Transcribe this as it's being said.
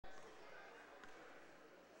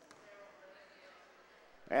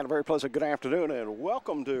And a very pleasant good afternoon and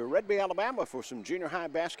welcome to Red Bay, Alabama for some junior high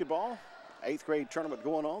basketball. 8th grade tournament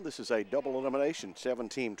going on. This is a double elimination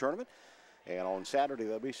 7-team tournament. And on Saturday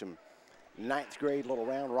there'll be some 9th grade little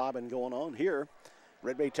round robin going on here.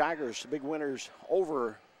 Red Bay Tigers, big winners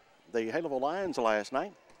over the Haleville Lions last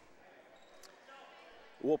night.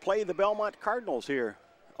 We'll play the Belmont Cardinals here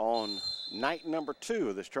on night number 2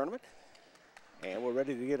 of this tournament. And we're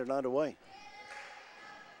ready to get it underway.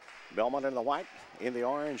 Belmont in the white, in the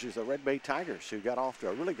orange is the Red Bay Tigers, who got off to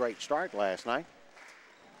a really great start last night.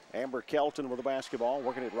 Amber Kelton with the basketball,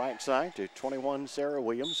 working it right side to 21 Sarah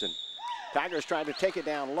Williams, and Tigers tried to take it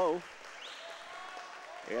down low,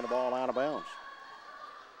 and the ball out of bounds.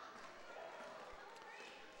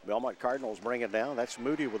 Belmont Cardinals bring it down. That's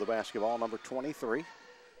Moody with the basketball, number 23.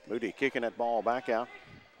 Moody kicking that ball back out,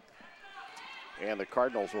 and the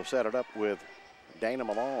Cardinals will set it up with Dana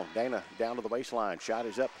Malone. Dana down to the baseline, shot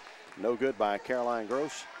is up. No good by Caroline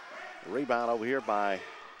Gross. Rebound over here by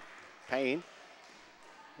Payne.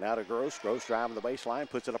 Now to Gross. Gross driving the baseline,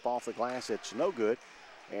 puts it up off the glass. It's no good.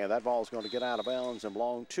 And that ball is going to get out of bounds and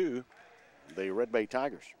belong to the Red Bay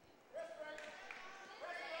Tigers.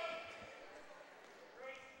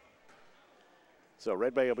 So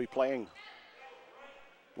Red Bay will be playing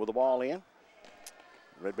with the ball in.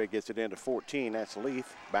 Red Bay gets it into 14. That's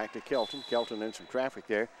Leith. Back to Kelton. Kelton in some traffic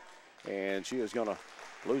there. And she is going to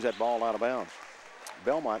lose that ball out of bounds.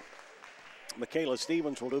 Belmont, Michaela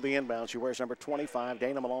Stevens will do the inbound. She wears number 25,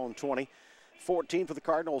 Dana Malone 20. 14 for the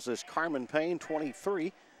Cardinals is Carmen Payne.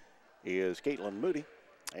 23 is Caitlin Moody.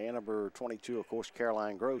 And number 22, of course,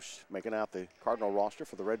 Caroline Gross, making out the Cardinal roster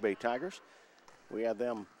for the Red Bay Tigers. We had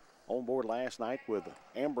them on board last night with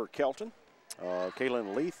Amber Kelton,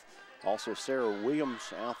 Kaylin Leith, also Sarah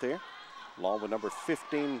Williams out there, along with number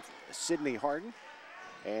 15, Sydney Harden,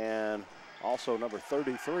 and also number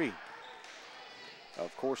 33,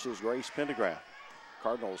 of course, is Grace Pendergraft.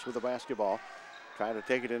 Cardinals with the basketball, trying to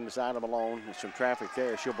take it inside of Malone. There's some traffic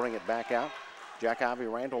there. She'll bring it back out. Jack Ivy,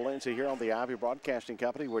 Randall Lindsay here on the Ivy Broadcasting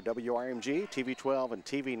Company. We're WRMG, TV-12, and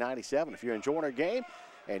TV-97. If you're enjoying our game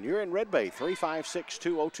and you're in Red Bay,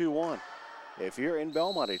 356-2021. If you're in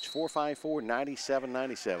Belmont, it's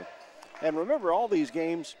 454-9797. And remember, all these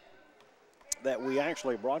games that we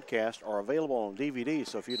actually broadcast are available on DVD.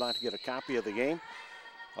 So if you'd like to get a copy of the game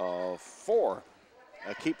for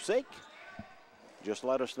a keepsake, just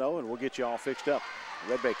let us know and we'll get you all fixed up.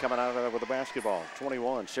 Red Bay coming out of there with the basketball.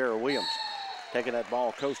 21, Sarah Williams, taking that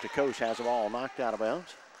ball coast to coast, has the ball knocked out of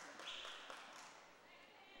bounds.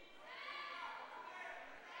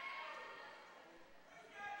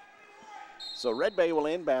 So Red Bay will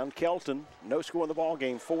inbound. Kelton, no score in the ball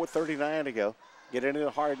game, 4:39 to go. Get it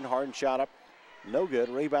into Harden. Harden shot up, no good.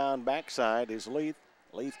 Rebound backside is Leith.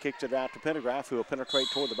 Leith kicks it out to Pendergraft, who will penetrate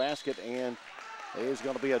toward the basket, and it is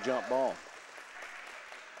going to be a jump ball.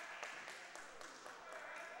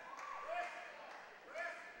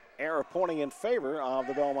 Error pointing in favor of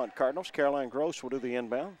the Belmont Cardinals. Caroline Gross will do the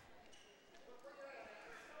inbound.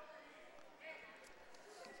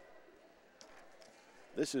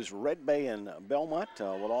 This is Red Bay and Belmont.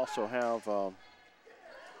 We'll also have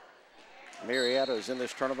Marietta is in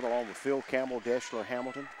this tournament along with Phil Campbell, Deschler,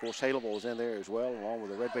 Hamilton. Of course, Haleville is in there as well, along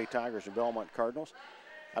with the Red Bay Tigers and Belmont Cardinals.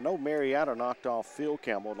 I know Marietta knocked off Phil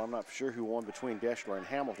Campbell, and I'm not sure who won between Deschler and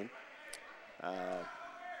Hamilton.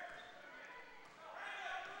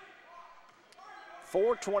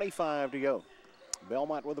 4:25 to go.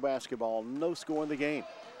 Belmont with the basketball, no score in the game.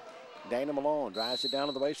 Dana Malone drives it down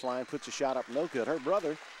to the baseline, puts a shot up, no good. Her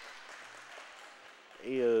brother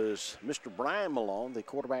is Mr. Brian Malone, the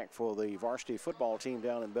quarterback for the varsity football team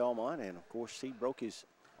down in Belmont. And, of course, he broke his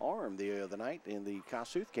arm the other night in the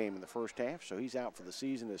Kossuth game in the first half, so he's out for the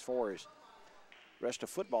season as far as rest of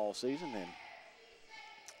football season. And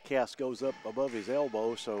cast goes up above his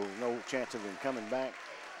elbow, so no chance of him coming back.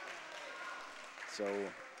 So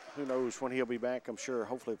who knows when he'll be back. I'm sure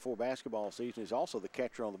hopefully before basketball season. He's also the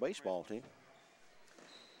catcher on the baseball team.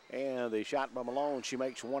 And the shot by Malone, she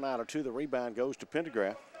makes 1 out of 2. The rebound goes to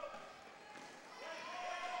Pendergraft.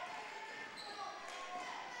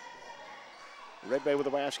 Red Bay with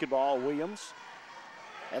the basketball, Williams.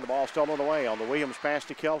 And the ball stolen away on the Williams pass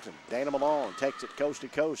to Kelton. Dana Malone takes it coast to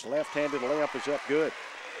coast. Left-handed layup is up good.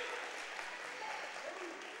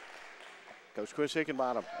 Coach Chris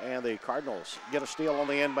Hickenbottom and the Cardinals get a steal on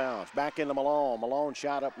the inbounds. Back into Malone. Malone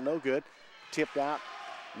shot up, no good. Tipped out.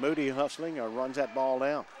 Moody hustling or runs that ball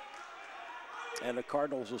down. And the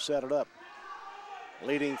Cardinals will set it up.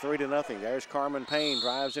 Leading 3-0. There's Carmen Payne,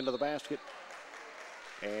 drives into the basket.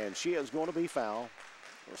 And she is going to be fouled.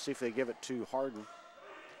 We'll see if they give it to Harden.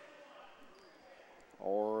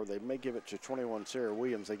 or they may give it to 21 Sarah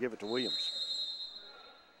Williams. They give it to Williams.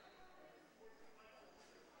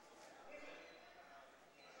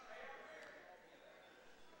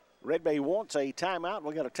 Red Bay wants a timeout.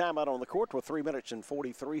 We got a timeout on the court with 3 minutes and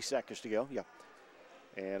 43 seconds to go. Yeah.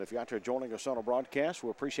 And if you're out there joining us on a broadcast, we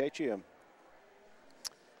appreciate you.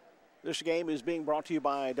 This game is being brought to you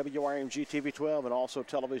by WRMG-TV-12 and also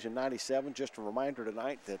Television 97. Just a reminder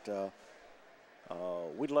tonight that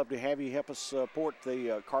we'd love to have you help us support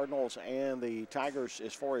the Cardinals and the Tigers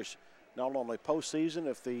as far as not only postseason.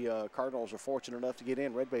 If the Cardinals are fortunate enough to get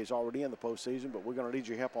in, Red Bay's already in the postseason, but we're going to need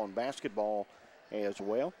your help on basketball as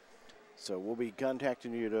well. So we'll be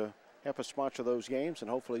contacting you to help us sponsor those games, and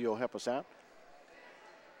hopefully you'll help us out.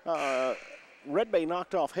 Red Bay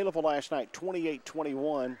knocked off Haleville last night,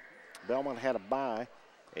 28-21. Belmont had a bye,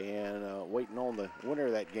 and waiting on the winner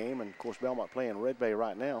of that game. And, of course, Belmont playing Red Bay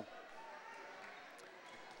right now.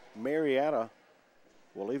 Marietta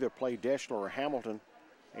will either play Deschler or Hamilton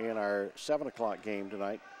in our 7 o'clock game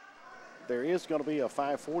tonight. There is going to be a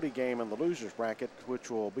 5:40 game in the losers bracket,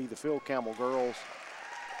 which will be the Phil Campbell girls.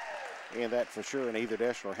 And that for sure, and either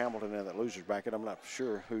Deschler or Hamilton in that losers bracket. I'm not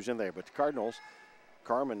sure who's in there. But the Cardinals,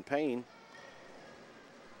 Carmen Payne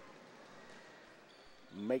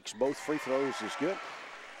makes both free throws is good.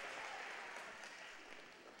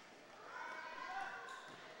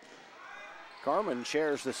 Carmen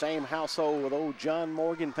shares the same household with old John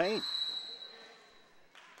Morgan Payne.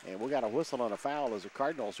 And we got a whistle on a foul as the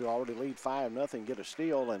Cardinals, who already lead 5-0, get a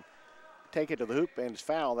steal and take it to the hoop, and it's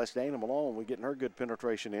foul. That's Dana Malone. We're getting her good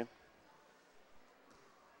penetration in.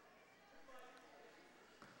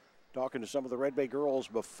 Talking to some of the Red Bay girls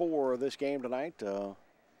before this game tonight,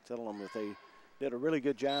 telling them that they did a really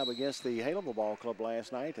good job against the Haleville Ball Club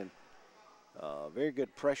last night, and very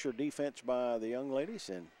good pressure defense by the young ladies.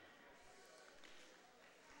 And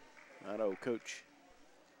I know Coach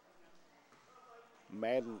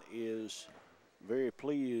Madden is very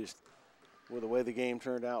pleased with the way the game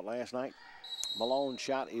turned out last night. Malone's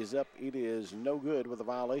shot is up. It is no good with a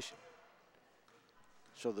violation.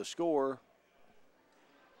 So the score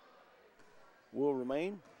will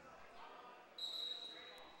remain.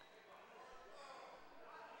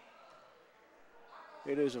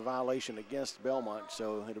 It is a violation against Belmont,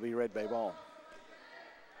 so it'll be Red Bay ball.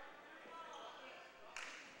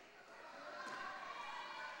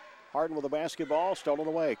 Harden with the basketball, stolen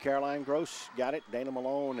away. Caroline Gross got it. Dana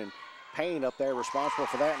Malone and Payne up there responsible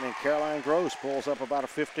for that, and then Caroline Gross pulls up about a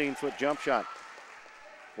 15-foot jump shot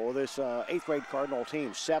for this 8th grade Cardinal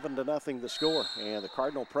team. 7-0 the score, and the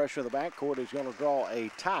Cardinal pressure in the backcourt is going to draw a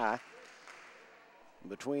tie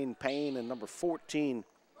between Payne and number 14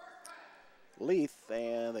 Leith,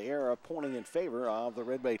 and the arrow pointing in favor of the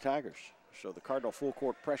Red Bay Tigers. So the Cardinal full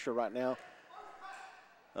court pressure right now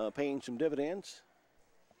paying some dividends.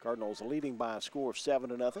 Cardinals leading by a score of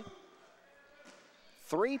 7-0.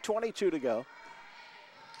 3:22 to go.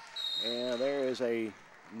 And there is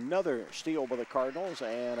another steal by the Cardinals,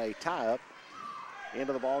 and a tie-up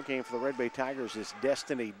into the ball game for the Red Bay Tigers is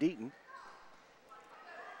Destiny Deaton.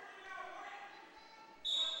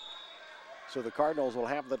 So the Cardinals will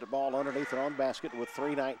have the ball underneath their own basket with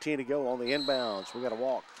 3:19 to go on the inbounds. We got a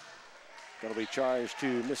walk. Going to be charged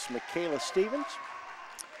to Miss Michaela Stevens.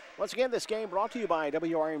 Once again, this game brought to you by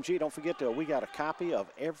WRMG. Don't forget, we got a copy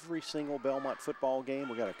of every single Belmont football game.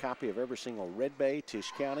 We got a copy of every single Red Bay,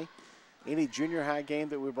 Tisch County. Any junior high game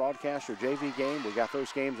that we broadcast or JV game, we got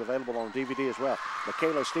those games available on DVD as well.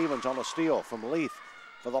 Michaela Stevens on a steal from Leith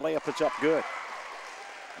for the layup. It's up good.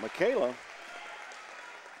 Michaela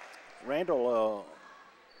Randall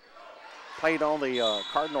played on the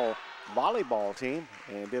Cardinal volleyball team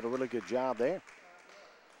and did a really good job there.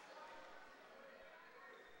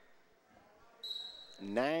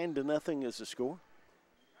 9-0 is the score.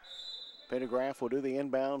 Pendergraph will do the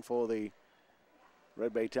inbound for the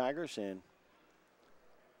Red Bay Tigers, and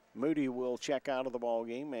Moody will check out of the ball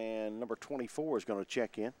game, and number 24 is going to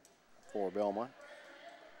check in for Belmont.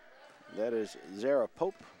 That is Zara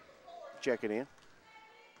Pope checking in.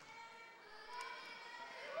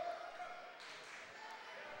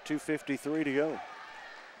 2:53 to go.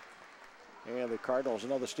 And the Cardinals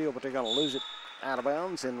another steal, but they're going to lose it out of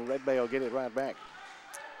bounds, and Red Bay will get it right back.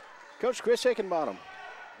 Coach Chris Hickenbottom,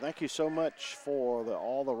 thank you so much for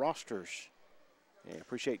all the rosters. Yeah,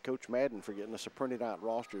 appreciate Coach Madden for getting us a printed out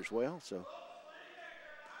roster as well. So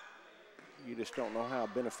you just don't know how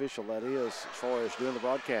beneficial that is as far as doing the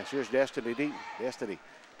broadcast. Here's Destiny Deaton. Destiny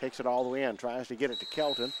takes it all the way in, tries to get it to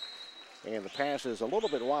Kelton, and the pass is a little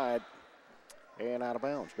bit wide and out of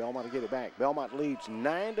bounds. Belmont to get it back. Belmont leads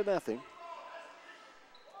 9-0.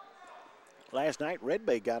 Last night, Red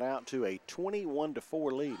Bay got out to a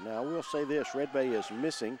 21-4 lead. Now, I will say this, Red Bay is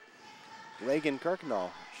missing Reagan Kirkendall.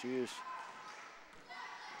 She is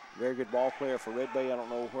a very good ball player for Red Bay. I don't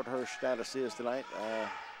know what her status is tonight.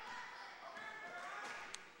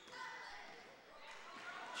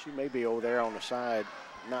 She may be over there on the side,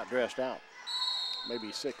 not dressed out.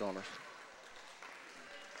 Maybe sick on her.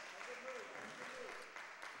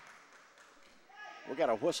 We got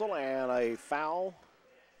a whistle and a foul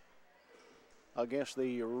against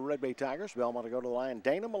the Red Bay Tigers. Belmont to go to the line.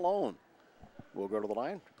 Dana Malone will go to the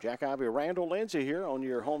line. Jack Ivy, Randall Lindsay here on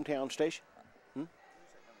your hometown station.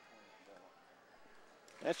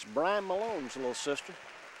 That's Brian Malone's little sister.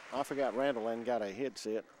 I forgot Randall hadn't got a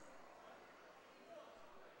headset.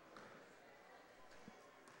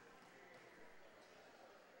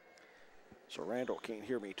 So Randall can't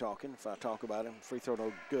hear me talking if I talk about him. Free throw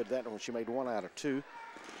no good. That one, she made 1 out of 2.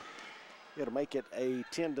 It'll make it a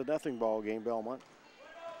 10-0 ball game, Belmont.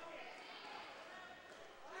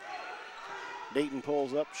 Deaton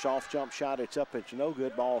pulls up, soft jump shot. It's up, it's no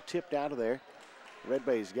good. Ball tipped out of there. Red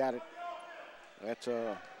Bay's got it. That's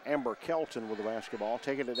Amber Kelton with the basketball.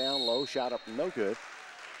 Taking it down low, shot up no good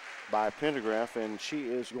by Pendergraft, and she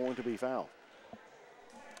is going to be fouled.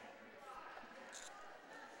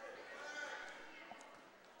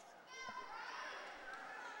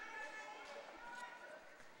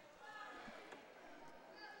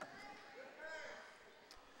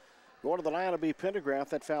 Going to the line will be Pendergraft.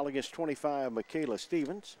 That foul against 25, Michaela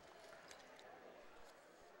Stevens.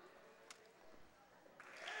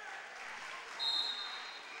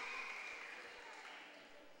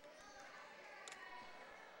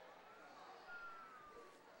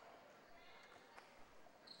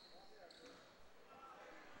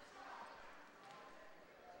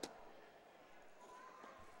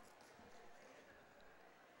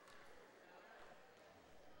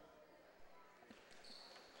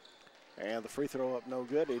 And the free throw up no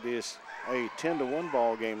good. It is a 10-1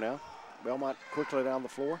 ball game now. Belmont quickly down the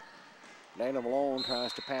floor. Dana Malone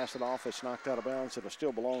tries to pass it off. It's knocked out of bounds. It'll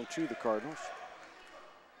still belong to the Cardinals.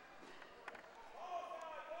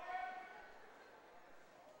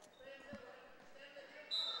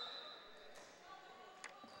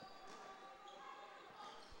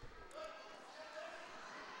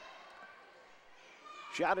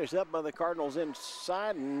 Shot is up by the Cardinals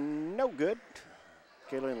inside. No good.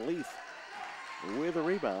 Kaylin Leaf with a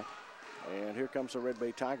rebound. And here comes the Red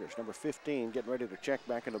Bay Tigers. Number 15 getting ready to check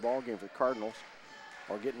back in the ballgame for the Cardinals.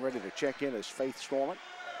 Or getting ready to check in as Faith Stormont.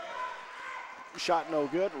 Shot no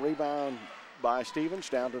good. Rebound by Stevens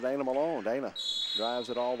down to Dana Malone. Dana drives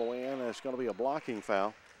it all the way in, and it's going to be a blocking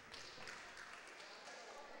foul.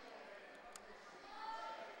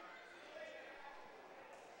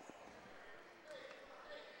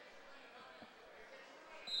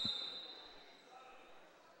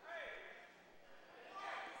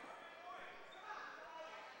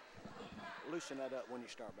 Loosen that up when you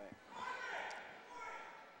start back.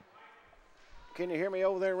 Can you hear me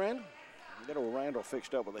over there, Randall? Get old Randall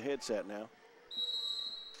fixed up with a headset now.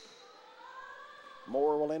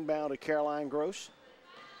 Moore will inbound to Caroline Gross.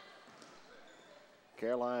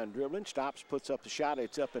 Caroline dribbling, stops, puts up the shot.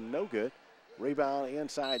 It's up and no good. Rebound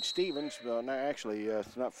inside Stevens. No, actually,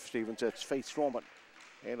 it's not Stevens. It's Faith Stormont.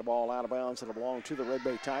 And the ball out of bounds. It'll belong to the Red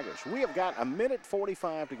Bay Tigers. We have got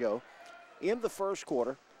 1:45 to go in the first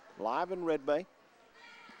quarter. Live in Red Bay.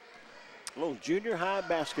 A little junior high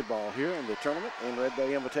basketball here in the tournament in Red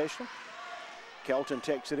Bay Invitational. Kelton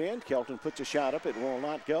takes it in. Kelton puts a shot up. It will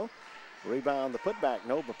not go. Rebound the putback.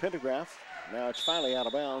 No, but Pendergraft. Now it's finally out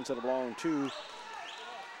of bounds. It'll belong to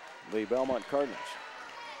the Belmont Cardinals.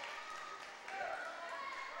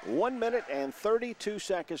 1 minute and 32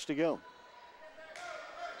 seconds to go.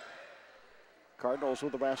 Cardinals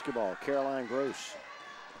with the basketball. Caroline Gross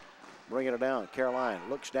bringing it down. Caroline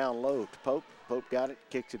looks down low to Pope. Pope got it,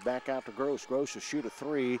 kicks it back out to Gross. Gross will shoot a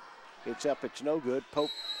three. It's up, it's no good. Pope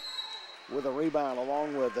with a rebound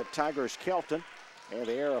along with the Tigers' Kelton. And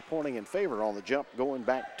the arrow pointing in favor on the jump, going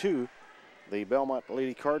back to the Belmont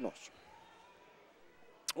Lady Cardinals.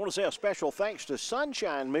 I want to say a special thanks to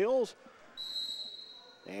Sunshine Mills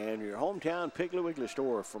and your hometown Piggly Wiggly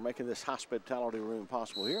store for making this hospitality room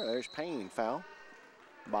possible here. There's Payne foul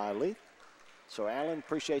by Lee. So, Alan,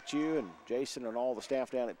 appreciate you and Jason and all the staff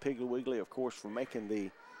down at Piggly Wiggly, of course, for making the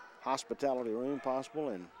hospitality room possible,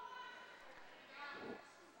 and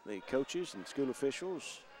the coaches and school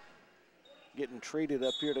officials getting treated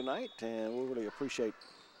up here tonight, and we really appreciate,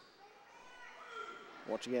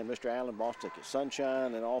 once again, Mr. Alan Bostic at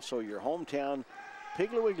Sunshine and also your hometown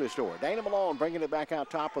Piggly Wiggly store. Dana Malone bringing it back out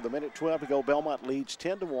top with 1:12 to go. Belmont leads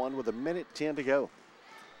 10-1 with 1:10 to go.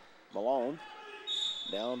 Malone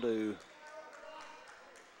down to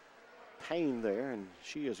Payne there, and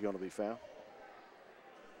she is going to be fouled.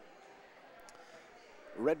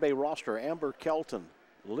 Red Bay roster: Amber Kelton,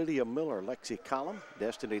 Lydia Miller, Lexi Collum,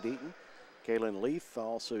 Destiny Deaton, Kaylin Leaf.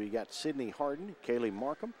 Also, you got Sydney Harden, Kaylee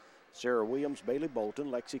Markham, Sarah Williams, Bailey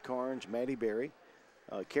Bolton, Lexi Carnes, Maddie Berry,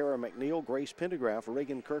 Kara McNeil, Grace Pendergraft,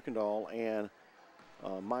 Reagan Kirkendall, and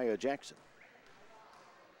Maya Jackson.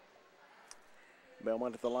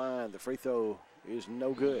 Belmont at the line. The free throw is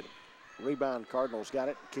no good. Rebound, Cardinals got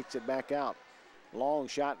it, kicks it back out. Long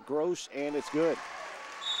shot, Gross, and it's good.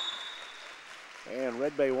 And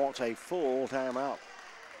Red Bay wants a full timeout.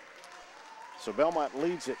 So Belmont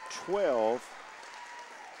leads at 12-1.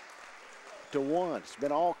 It's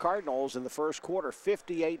been all Cardinals in the first quarter.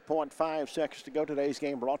 58.5 seconds to go. Today's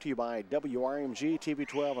game brought to you by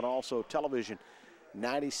WRMG-TV-12 and also Television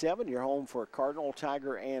 97. Your home for Cardinal,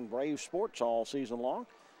 Tiger, and Brave sports all season long.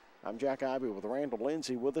 I'm Jack Ivey with Randall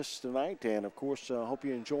Lindsay with us tonight, and of course, hope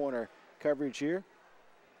you're enjoying our coverage here.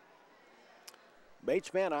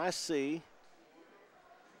 Batesman, I see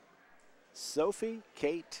Sophie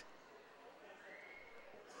Kate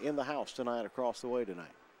in the house tonight, across the way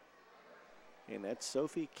tonight. And that's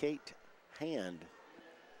Sophie Kate Hand.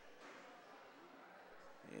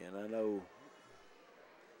 And I know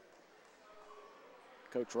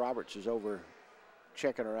Coach Roberts is over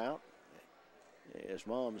checking her out. His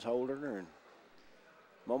mom's holding her, and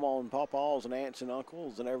Mama and Papa's and aunts and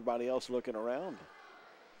uncles and everybody else looking around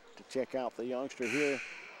to check out the youngster here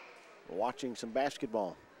watching some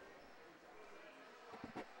basketball.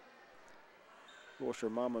 Of course, her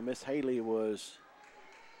mama, Miss Haley, was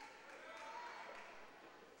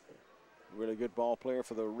a really good ball player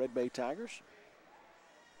for the Red Bay Tigers.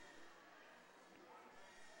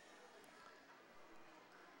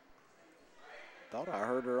 Thought I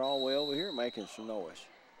heard her all the way over here making some noise.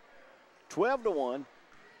 12-1.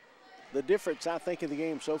 The difference, I think, in the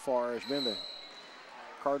game so far has been the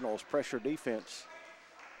Cardinals' pressure defense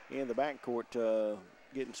in the backcourt,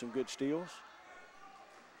 getting some good steals.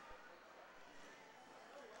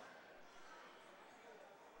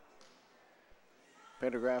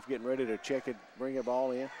 Pendergraft getting ready to check it, bring the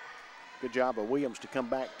ball in. Good job of Williams to come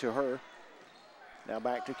back to her. Now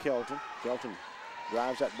back to Kelton. Kelton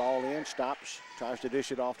drives that ball in, stops, tries to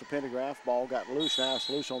dish it off to Pendergraft. Ball got loose, now it's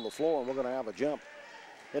loose on the floor, and we're going to have a jump.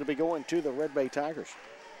 It'll be going to the Red Bay Tigers.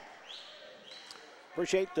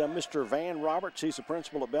 Appreciate Mr. Van Roberts. He's the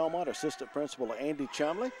principal at Belmont, assistant principal Andy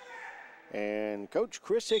Chumley, and Coach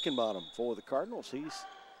Chris Hickenbottom for the Cardinals. He's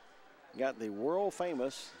got the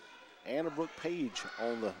world-famous Anna Brooke Page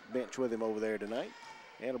on the bench with him over there tonight.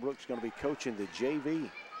 Anna Brooke's going to be coaching the JV.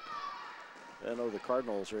 I know the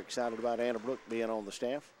Cardinals are excited about Anna Brooke being on the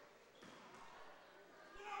staff.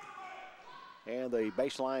 And the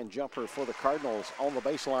baseline jumper for the Cardinals on the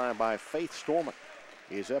baseline by Faith Storman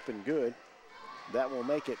is up and good. That will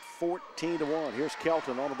make it 14-1. Here's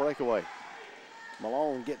Kelton on the breakaway.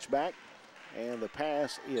 Malone gets back, and the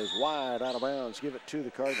pass is wide out of bounds. Give it to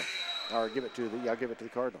the Cardinals. Or give it to the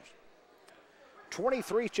Cardinals.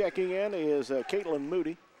 23 checking in is Caitlin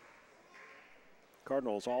Moody.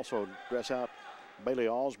 Cardinals also dress out Bailey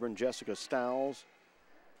Osborne, Jessica Stiles.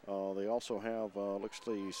 They also have, looks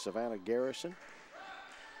like Savannah Garrison,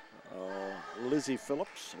 Lizzie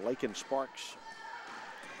Phillips, Lakin Sparks.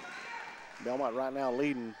 Belmont right now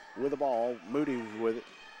leading with the ball. Moody with it.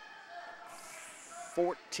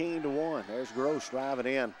 14-1. There's Gross driving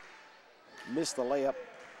in. Missed the layup.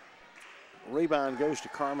 Rebound goes to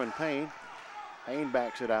Carmen Payne. Payne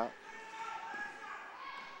backs it out.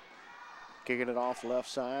 Kicking it off left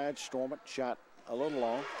side. Stormont shot a little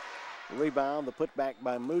long. Rebound, the putback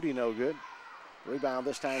by Moody, no good. Rebound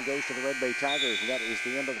this time goes to the Red Bay Tigers, and that is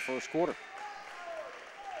the end of the first quarter.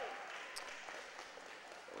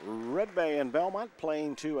 Red Bay and Belmont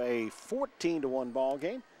playing to a 14-1 ball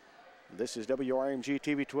game. This is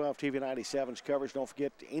WRMG-TV-12, TV97's coverage. Don't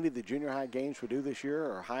forget, any of the junior high games we do this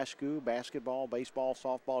year are high school, basketball, baseball,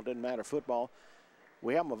 softball, doesn't matter, football.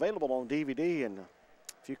 We have them available on DVD, and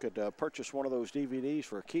if you could purchase one of those DVDs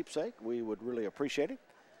for a keepsake, we would really appreciate it.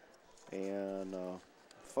 And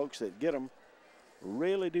folks that get them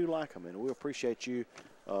really do like them, and we appreciate you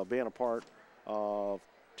being a part of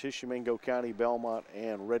Tishomingo County, Belmont,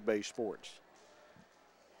 and Red Bay sports.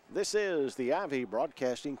 This is the Ivy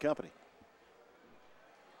Broadcasting Company.